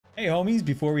Hey homies,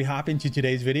 before we hop into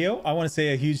today's video, I want to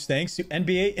say a huge thanks to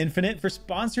NBA Infinite for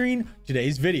sponsoring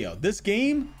today's video. This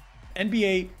game,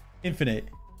 NBA Infinite,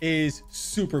 is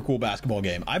super cool basketball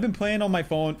game. I've been playing on my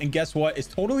phone, and guess what? It's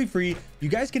totally free. You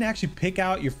guys can actually pick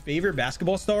out your favorite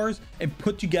basketball stars and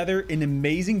put together an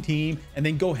amazing team and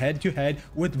then go head to head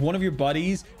with one of your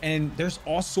buddies. And there's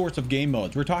all sorts of game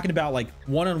modes. We're talking about like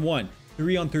 1-on-1,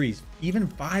 3-on-3s, even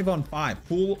 5-on-5,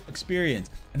 full experience.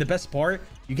 And the best part,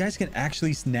 you guys can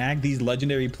actually snag these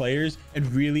legendary players and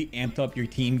really amp up your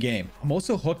team game. I'm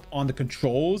also hooked on the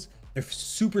controls. They're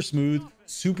super smooth,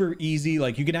 super easy.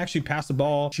 Like you can actually pass the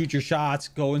ball, shoot your shots,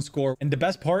 go and score. And the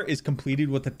best part is completed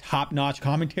with a top-notch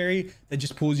commentary that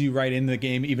just pulls you right into the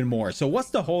game even more. So what's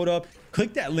the hold up?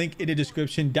 Click that link in the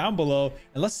description down below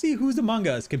and let's see who's among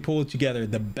us can pull together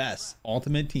the best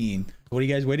ultimate team. What are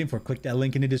you guys waiting for? Click that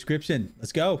link in the description.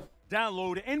 Let's go.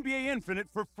 Download NBA Infinite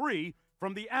for free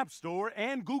from the App Store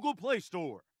and Google Play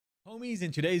Store. Homies,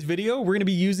 in today's video, we're going to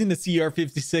be using the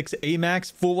CR56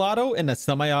 Amax full auto and the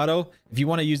semi-auto. If you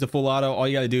want to use the full auto, all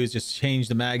you got to do is just change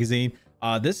the magazine.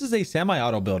 This is a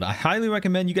semi-auto build. I highly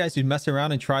recommend you guys to mess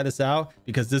around and try this out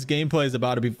because this gameplay is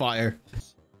about to be fire.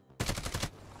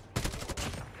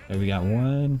 Okay, we got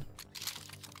one.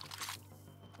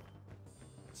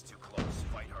 It's too close.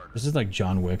 Fight harder. This is like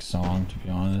John Wick's song, to be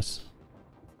honest.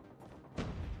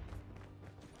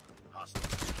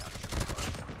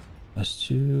 That's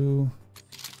two.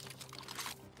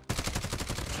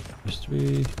 There's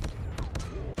three.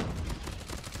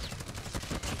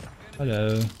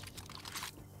 Hello.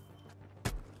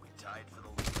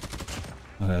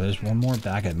 Okay, there's one more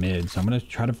back at mid, so I'm gonna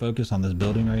try to focus on this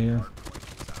building right here.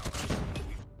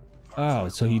 Oh,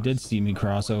 so he did see me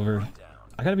cross over.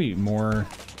 I gotta be more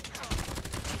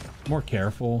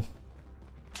careful.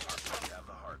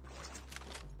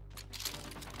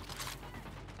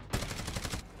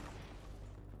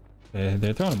 Okay,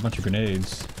 they're throwing a bunch of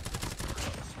grenades.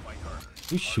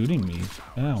 Who's shooting me?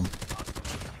 Damn.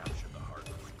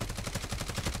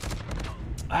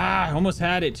 Ah, I almost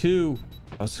had it too.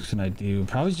 What else can I do?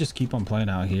 Probably just keep on playing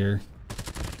out here.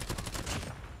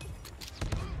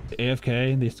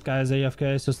 AFK. This guy's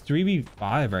AFK. So it's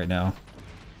 3v5 right now.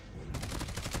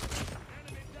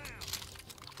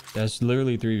 That's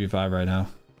literally 3v5 right now.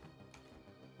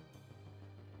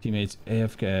 Teammates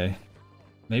AFK.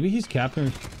 Maybe he's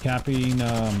capping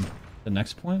the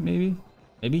next point, maybe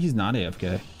he's not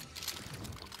AFK.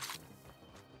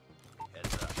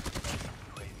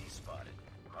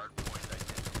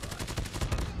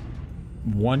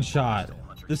 One shot.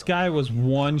 This guy was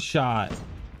one shot.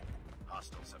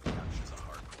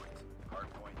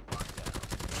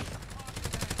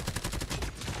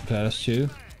 Okay, that's two.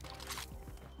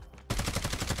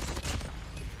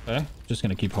 Okay, just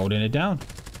gonna keep holding it down.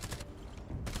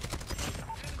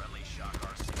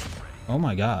 Oh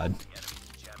my god.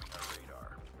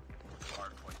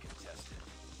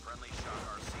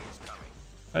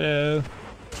 Hello.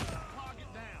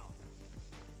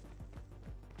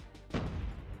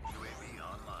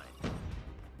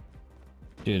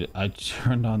 Dude, I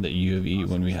turned on the UAV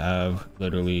when we have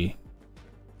literally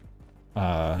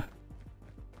the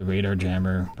radar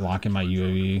jammer blocking my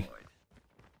UAV.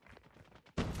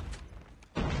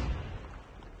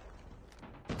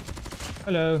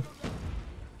 Hello.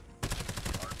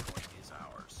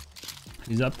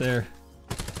 He's up there.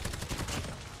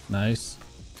 Nice.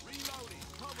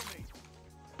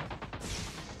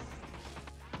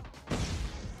 I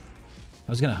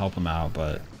was gonna help him out,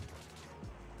 but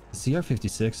the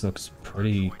CR56 looks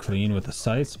pretty clean with the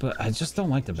sights, but I just don't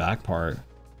like the back part.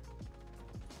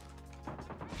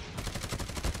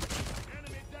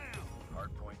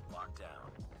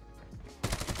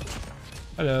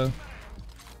 Hello.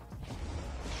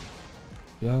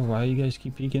 Yo, why you guys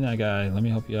keep peeking that guy? Let me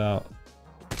help you out.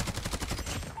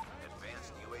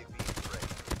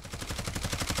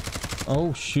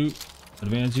 Oh shoot,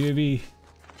 advanced UAV.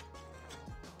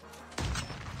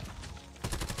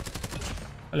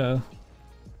 Hello.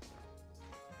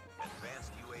 I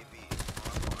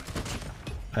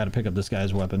gotta pick up this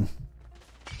guy's weapon.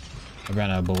 I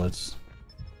ran out of bullets.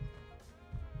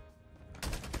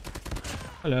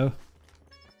 Hello.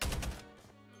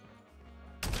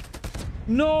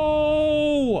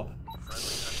 No!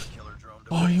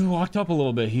 Oh, he walked up a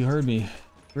little bit. He heard me.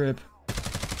 Rip.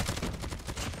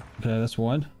 Okay, that's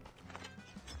one.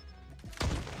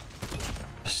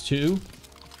 That's two.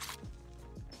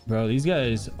 Bro, these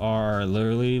guys are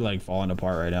literally like falling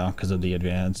apart right now because of the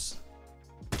advance.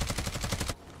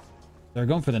 They're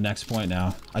going for the next point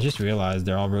now. I just realized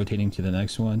they're all rotating to the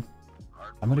next one.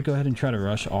 I'm gonna go ahead and try to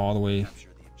rush all the way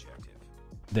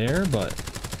there, but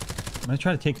I'm gonna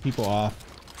try to take people off.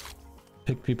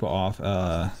 pick people off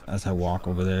as I walk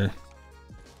over there.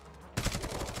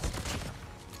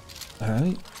 All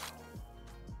right.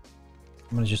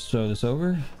 I'm gonna just throw this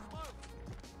over.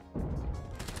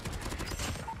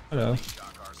 Hello.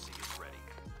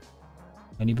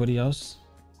 Anybody else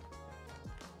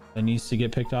that needs to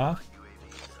get picked off?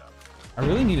 I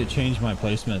really need to change my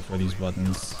placement for these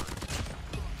buttons.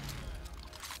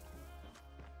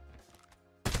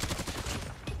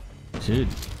 Dude.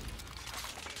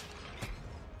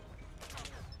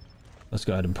 Let's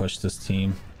go ahead and push this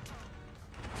team.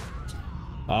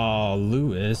 Oh,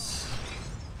 Lewis.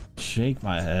 Shake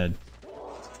my head.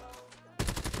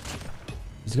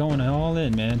 He's going all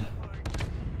in, man.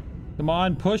 Come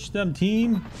on, push them,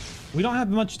 team. We don't have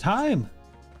much time.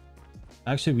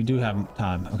 Actually, we do have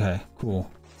time. Okay, cool.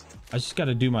 I just got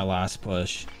to do my last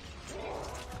push.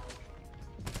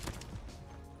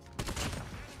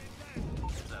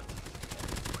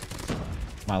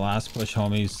 My last push,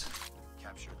 homies.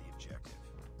 Capture the objective.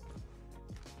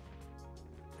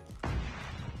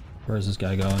 Where is this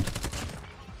guy going?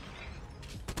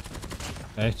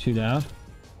 Okay, 2 down.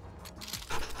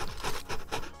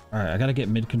 All right, I gotta get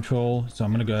mid control, so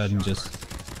I'm gonna go ahead and just.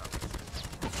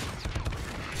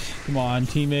 Come on,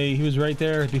 teammate. He was right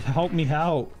there. Dude, help me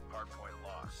out. Hardpoint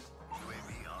lost.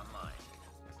 UAV online.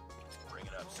 Bring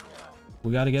it up, squad.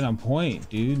 We gotta get on point,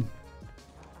 dude.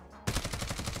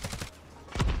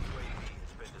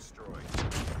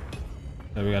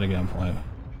 So we gotta get on point.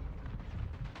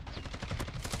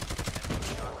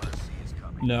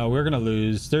 No, we're gonna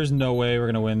lose. There's no way we're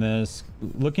gonna win this.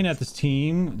 Looking at this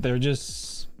team, they're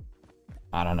just,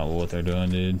 I don't know what they're doing,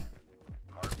 dude.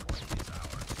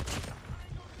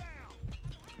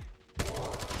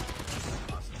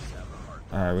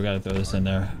 All right, we gotta throw this in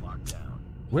there.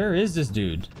 Where is this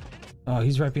dude? Oh,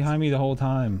 he's right behind me the whole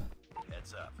time.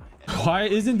 Why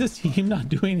isn't this team not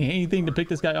doing anything to pick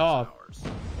this guy off?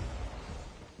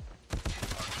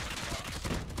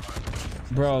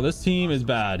 Bro, this team is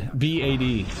bad.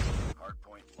 BAD.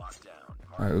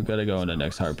 All right, we gotta go in the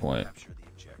next hard point.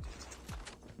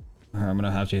 All right, I'm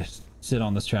gonna have to sit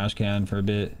on this trash can for a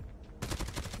bit.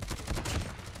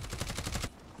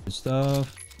 Good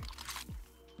stuff.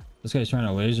 This guy's trying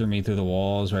to laser me through the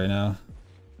walls right now.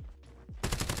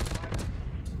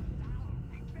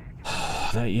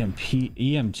 That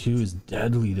EM2 is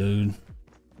deadly, dude.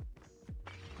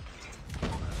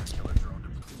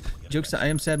 Jokes, I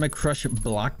am sad my crush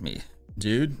blocked me.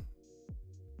 Dude,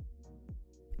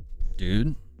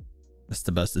 that's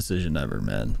the best decision ever,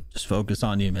 man. Just focus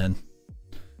on you, man.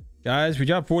 Guys, we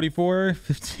dropped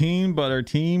 44-15, but our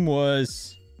team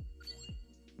was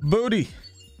booty.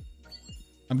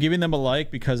 I'm giving them a like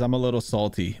because I'm a little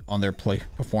salty on their play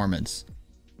performance.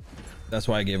 That's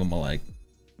why I gave them a like,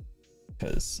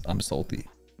 because I'm salty.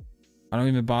 I don't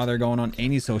even bother going on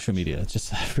any social media. It's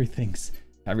just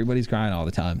everybody's crying all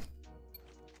the time.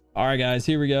 All right, guys,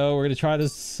 here we go. We're gonna try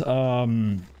this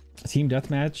team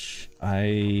deathmatch.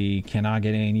 I cannot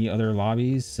get any other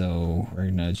lobbies, so we're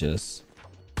gonna just.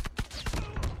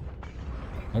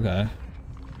 Okay.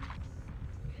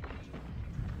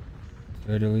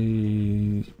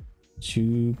 Literally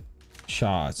 2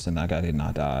 shots, and that guy did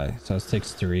not die. So it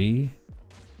takes 3.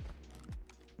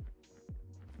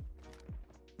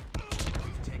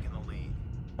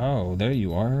 Oh, there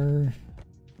you are.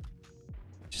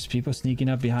 Just people sneaking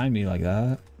up behind me like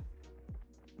that.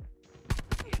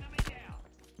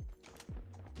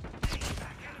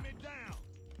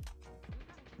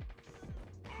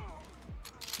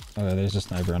 Okay, there's a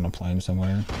sniper on a plane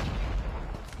somewhere.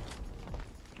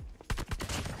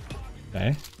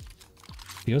 Okay.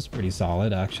 Feels pretty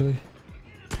solid, actually.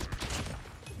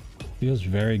 Feels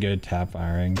very good tap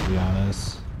firing, to be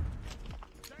honest.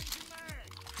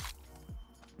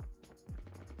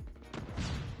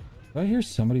 Do I hear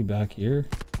somebody back here?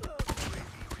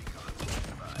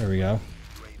 There we go.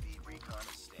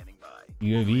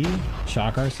 UAV?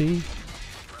 Shock RC?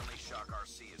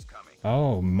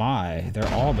 Oh my, they're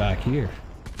all back here.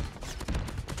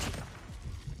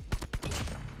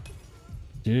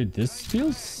 Dude, this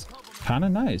feels kind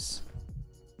of nice.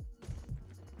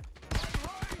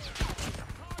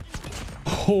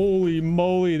 Holy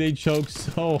moly, they choked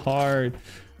so hard.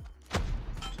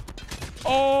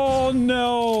 Oh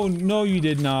no, no you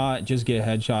did not just get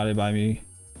headshotted by me.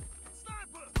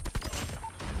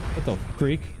 What the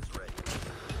freak?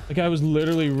 The guy was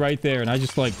literally right there and I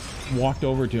just like walked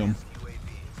over to him.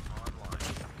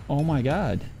 Oh my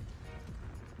god.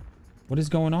 What is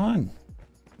going on?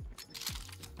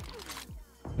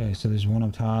 Okay, so there's one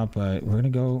up top, but we're gonna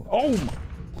go. Oh my.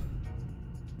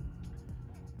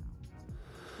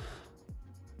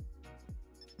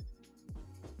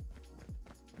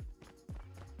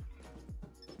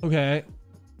 Okay.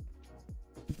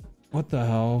 What the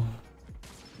hell?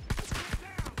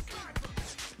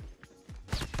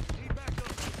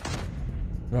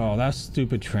 Bro, that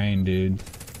stupid train, dude.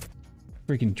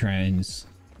 Freaking trains.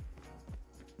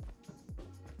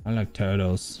 I like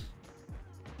turtles.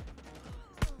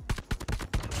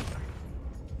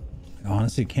 I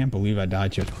honestly can't believe I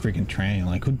died to a freaking train.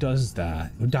 Like, who does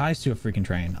that? Who dies to a freaking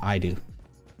train? I do.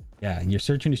 Yeah, your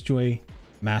search and destroy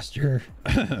master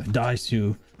dies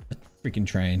to a freaking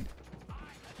train.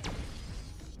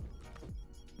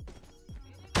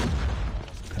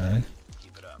 Okay.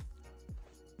 Keep it up.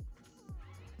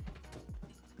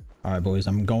 All right, boys,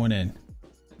 I'm going in. I'm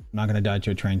not gonna die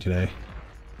to a train today.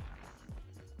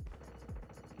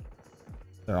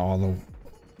 They're all the...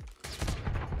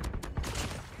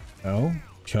 Oh,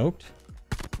 choked.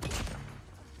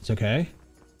 It's okay.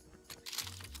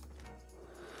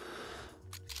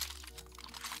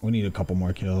 We need a couple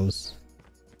more kills.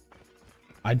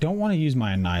 I don't want to use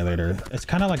my annihilator. It's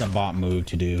kind of like a bot move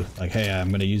to do. Like, hey, I'm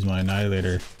gonna use my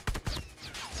annihilator.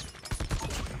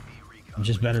 I'm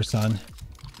just better, son.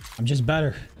 I'm just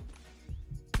better.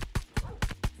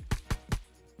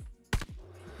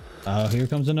 Oh, here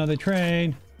comes another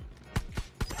train.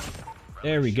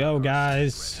 There we go,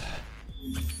 guys.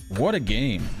 What a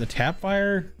game. The tap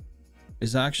fire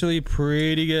is actually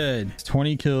pretty good.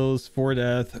 20 kills, 4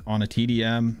 death on a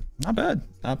TDM. Not bad.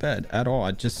 Not bad at all.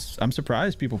 I'm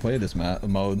surprised people play this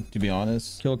mode, to be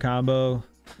honest. Kill combo.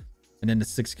 And then the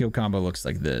 6 kill combo looks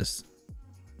like this.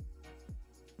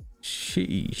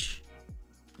 Sheesh.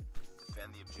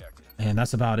 And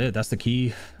that's about it. That's the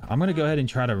key. I'm going to go ahead and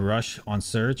try to rush on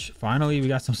search. Finally, we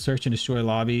got some search and destroy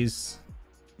lobbies.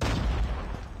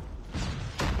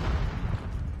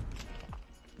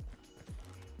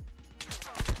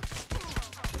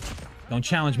 Don't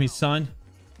challenge me, son.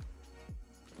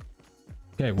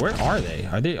 Okay, where are they?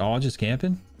 Are they all just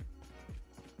camping?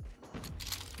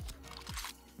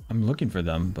 I'm looking for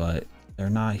them, but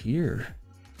they're not here.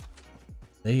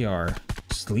 They are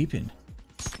sleeping.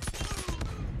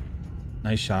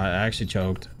 Nice shot. I actually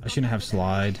choked. I shouldn't have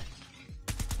slide.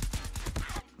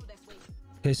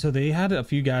 Okay, so they had a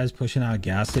few guys pushing out a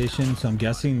gas station, so I'm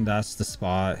guessing that's the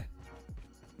spot.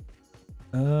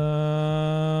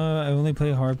 I only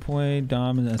play hardpoint,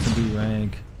 Dom, and SMB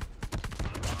rank.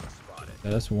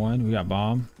 Yeah, that's one. We got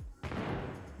bomb.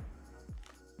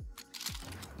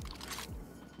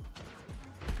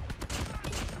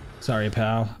 Sorry,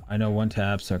 pal. I know one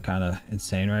taps are kind of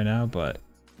insane right now, but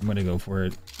I'm gonna go for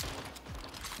it.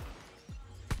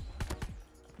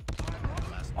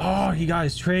 Oh, you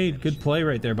guys trade. Good play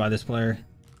right there by this player.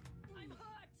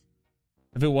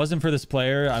 If it wasn't for this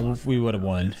player, we would have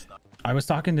won. I was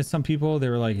talking to some people. They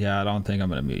were like, yeah, I don't think I'm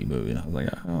going to be moving. I was like,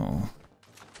 oh.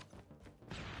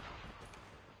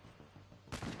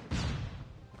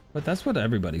 But that's what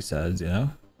everybody says, you know?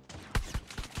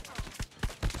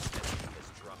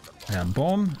 Yeah,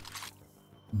 bomb.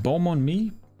 Bomb on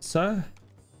me, sir.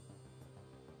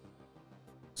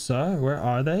 Sir, where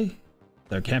are they?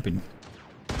 They're camping.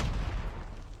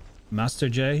 Master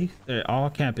J, they're all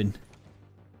camping.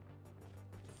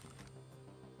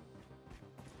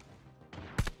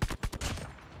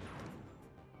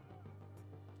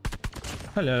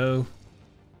 Hello.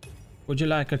 Would you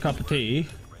like a cup of tea?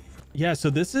 Yeah, so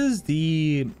this is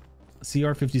the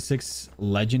CR56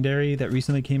 Legendary that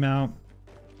recently came out.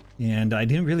 And I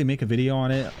didn't really make a video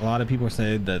on it. A lot of people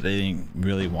said that they didn't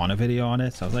really want a video on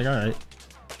it. So I was like, all right.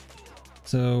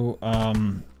 So,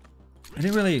 I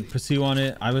didn't really pursue on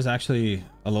it. I was actually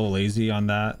a little lazy on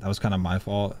that. That was kind of my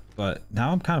fault. But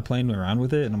now I'm kind of playing around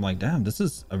with it. And I'm like, damn, this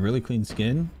is a really clean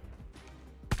skin.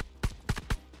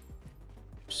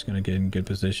 Just gonna get in good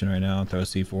position right now. Throw a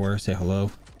C4. Say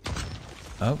hello.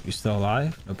 Oh, you're still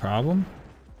alive? No problem.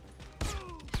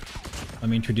 Let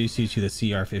me introduce you to the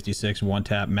CR56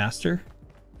 one-tap master.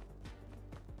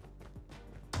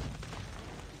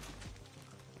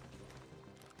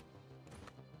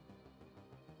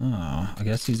 Oh, I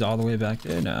guess he's all the way back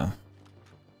there now.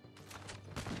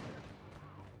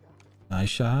 Nice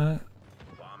shot.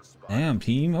 Damn,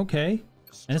 team. Okay.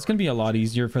 And it's going to be a lot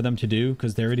easier for them to do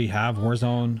because they already have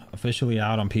Warzone officially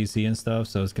out on PC and stuff.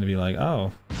 So it's going to be like,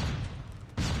 oh,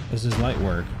 this is light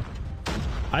work.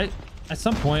 At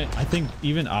some point, I think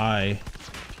even I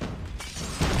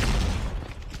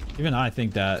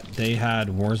think that they had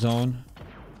Warzone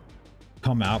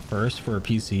come out first for a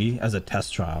PC as a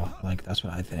test trial. Like, that's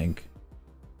what I think.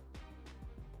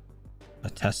 A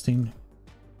testing.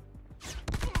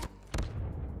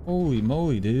 Holy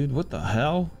moly, dude. What the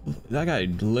hell? That guy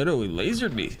literally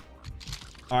lasered me.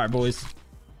 All right, boys.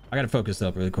 I got to focus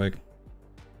up really quick.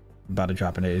 I'm about to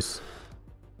drop an ace.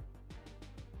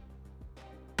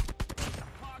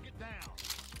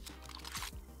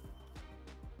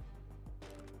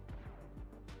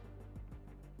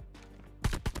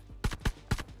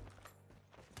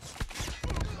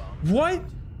 What?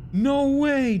 No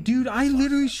way, dude. I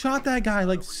literally shot that guy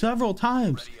like several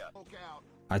times.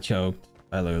 I choked.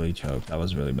 I literally choked. That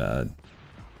was really bad.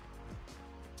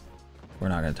 We're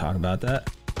not going to talk about that.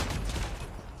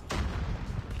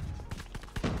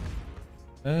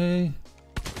 Hey.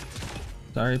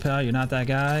 Sorry, pal. You're not that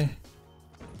guy.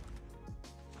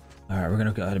 All right, we're going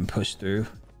to go ahead and push through.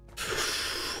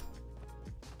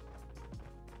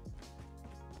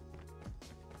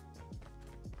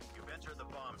 You've entered the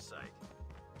bomb site.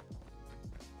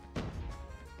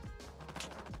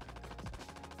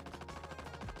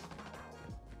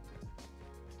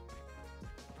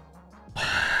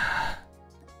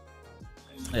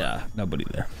 Yeah, nobody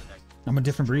there. I'm a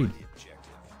different breed.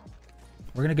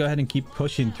 We're gonna go ahead and keep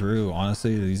pushing through.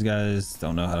 Honestly, these guys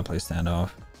don't know how to play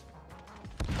standoff.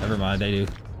 Never mind, they do.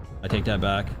 I take that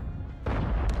back.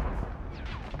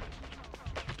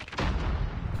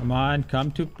 Come on,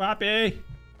 come to Poppy.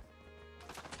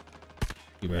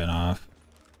 He ran off.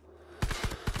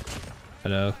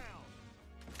 Hello.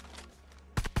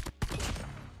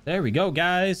 There we go,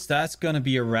 guys. That's gonna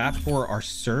be a wrap for our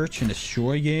search and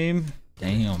destroy game.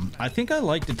 Damn, I think I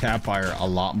like the tap fire a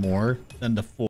lot more than the full